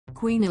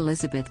Queen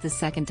Elizabeth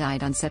II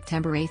died on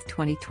September 8,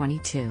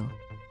 2022.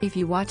 If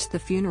you watched the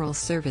funeral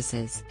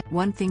services,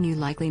 one thing you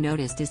likely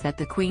noticed is that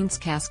the Queen's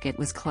casket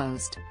was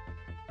closed.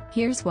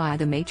 Here's why: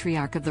 the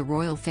matriarch of the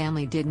royal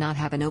family did not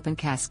have an open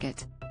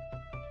casket.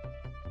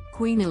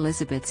 Queen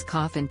Elizabeth's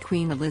coffin.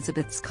 Queen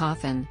Elizabeth's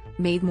coffin,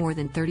 made more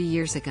than 30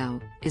 years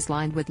ago, is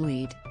lined with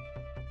lead.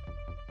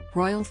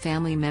 Royal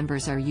family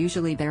members are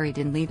usually buried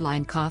in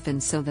lead-lined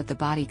coffins so that the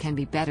body can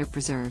be better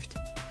preserved.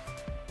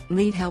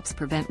 Lead helps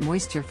prevent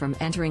moisture from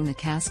entering the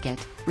casket,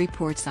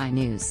 reports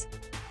iNews.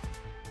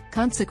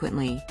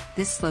 Consequently,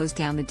 this slows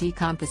down the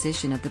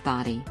decomposition of the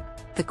body.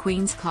 The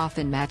Queen's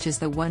coffin matches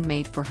the one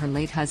made for her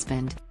late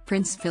husband,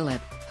 Prince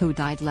Philip, who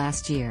died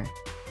last year.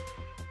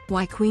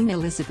 Why Queen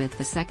Elizabeth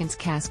II's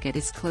casket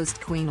is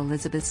closed. Queen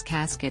Elizabeth's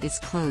casket is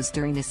closed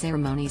during the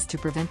ceremonies to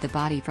prevent the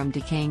body from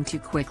decaying too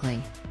quickly.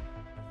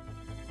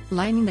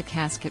 Lining the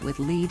casket with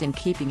lead and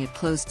keeping it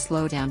closed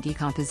slow down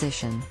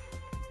decomposition.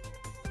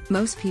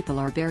 Most people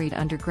are buried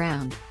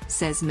underground,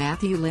 says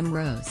Matthew Lim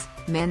Rose,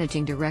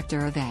 managing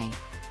director of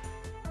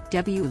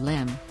A.W.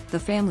 Lim, the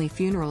family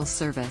funeral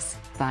service,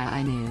 by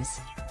iNews.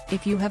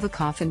 If you have a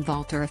coffin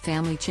vault or a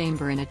family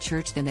chamber in a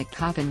church, then that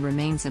coffin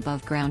remains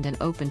above ground and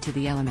open to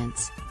the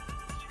elements.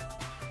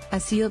 A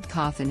sealed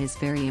coffin is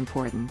very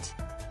important.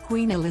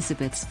 Queen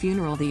Elizabeth's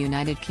funeral. The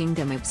United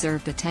Kingdom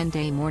observed a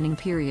 10-day mourning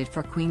period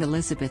for Queen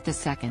Elizabeth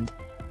II.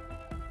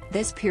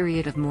 This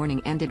period of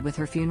mourning ended with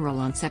her funeral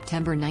on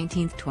September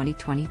 19,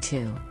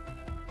 2022.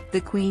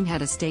 The Queen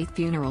had a state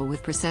funeral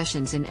with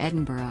processions in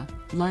Edinburgh,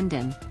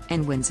 London,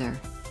 and Windsor.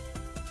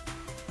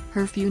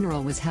 Her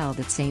funeral was held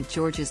at St.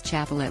 George's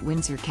Chapel at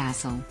Windsor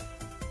Castle.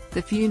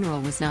 The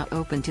funeral was not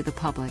open to the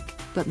public,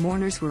 but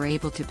mourners were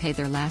able to pay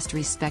their last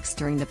respects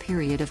during the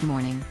period of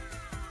mourning.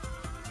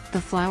 The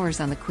flowers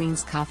on the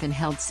Queen's coffin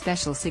held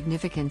special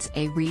significance.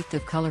 A wreath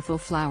of colorful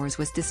flowers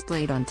was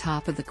displayed on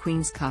top of the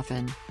Queen's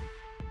coffin.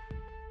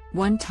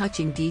 One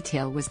touching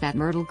detail was that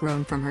myrtle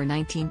grown from her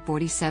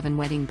 1947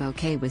 wedding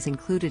bouquet was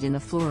included in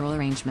the floral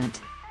arrangement.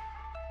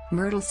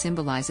 Myrtle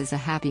symbolizes a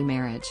happy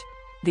marriage.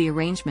 The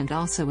arrangement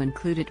also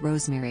included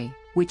rosemary,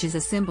 which is a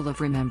symbol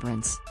of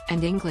remembrance,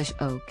 and English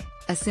oak,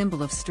 a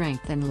symbol of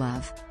strength and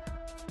love.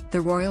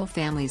 The royal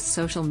family's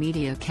social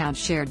media account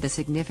shared the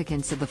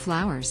significance of the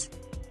flowers.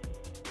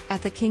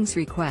 At the King's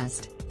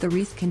request, the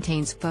wreath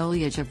contains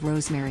foliage of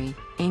rosemary,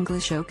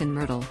 English oak and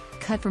myrtle,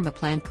 cut from a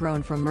plant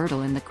grown from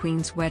myrtle in the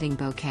Queen's wedding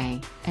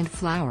bouquet, and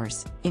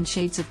flowers, in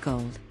shades of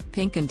gold,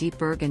 pink and deep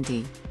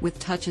burgundy, with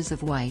touches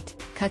of white,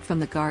 cut from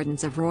the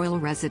gardens of royal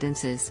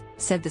residences,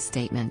 said the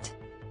statement.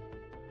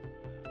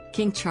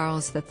 King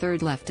Charles III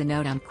left a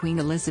note on Queen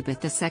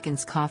Elizabeth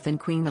II's coffin.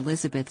 Queen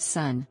Elizabeth's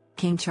son,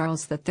 King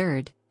Charles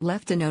III,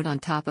 left a note on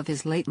top of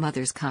his late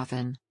mother's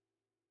coffin.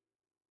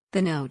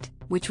 The note,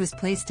 which was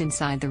placed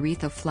inside the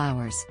wreath of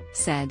flowers,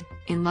 said,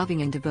 "In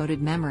loving and devoted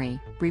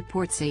memory,"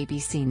 reports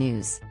ABC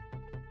News.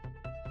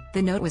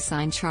 The note was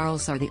signed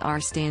Charles R. The R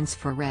stands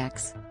for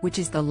Rex, which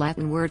is the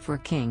Latin word for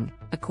king,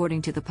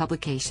 according to the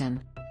publication.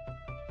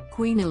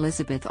 Queen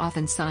Elizabeth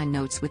often signed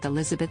notes with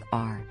Elizabeth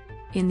R.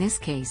 In this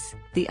case,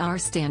 the R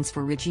stands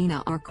for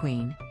Regina R.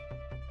 Queen.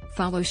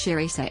 Follow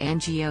Sharisa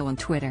Ngo on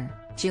Twitter.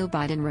 Jill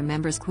Biden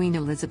remembers Queen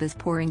Elizabeth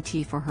pouring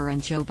tea for her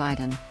and Joe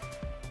Biden.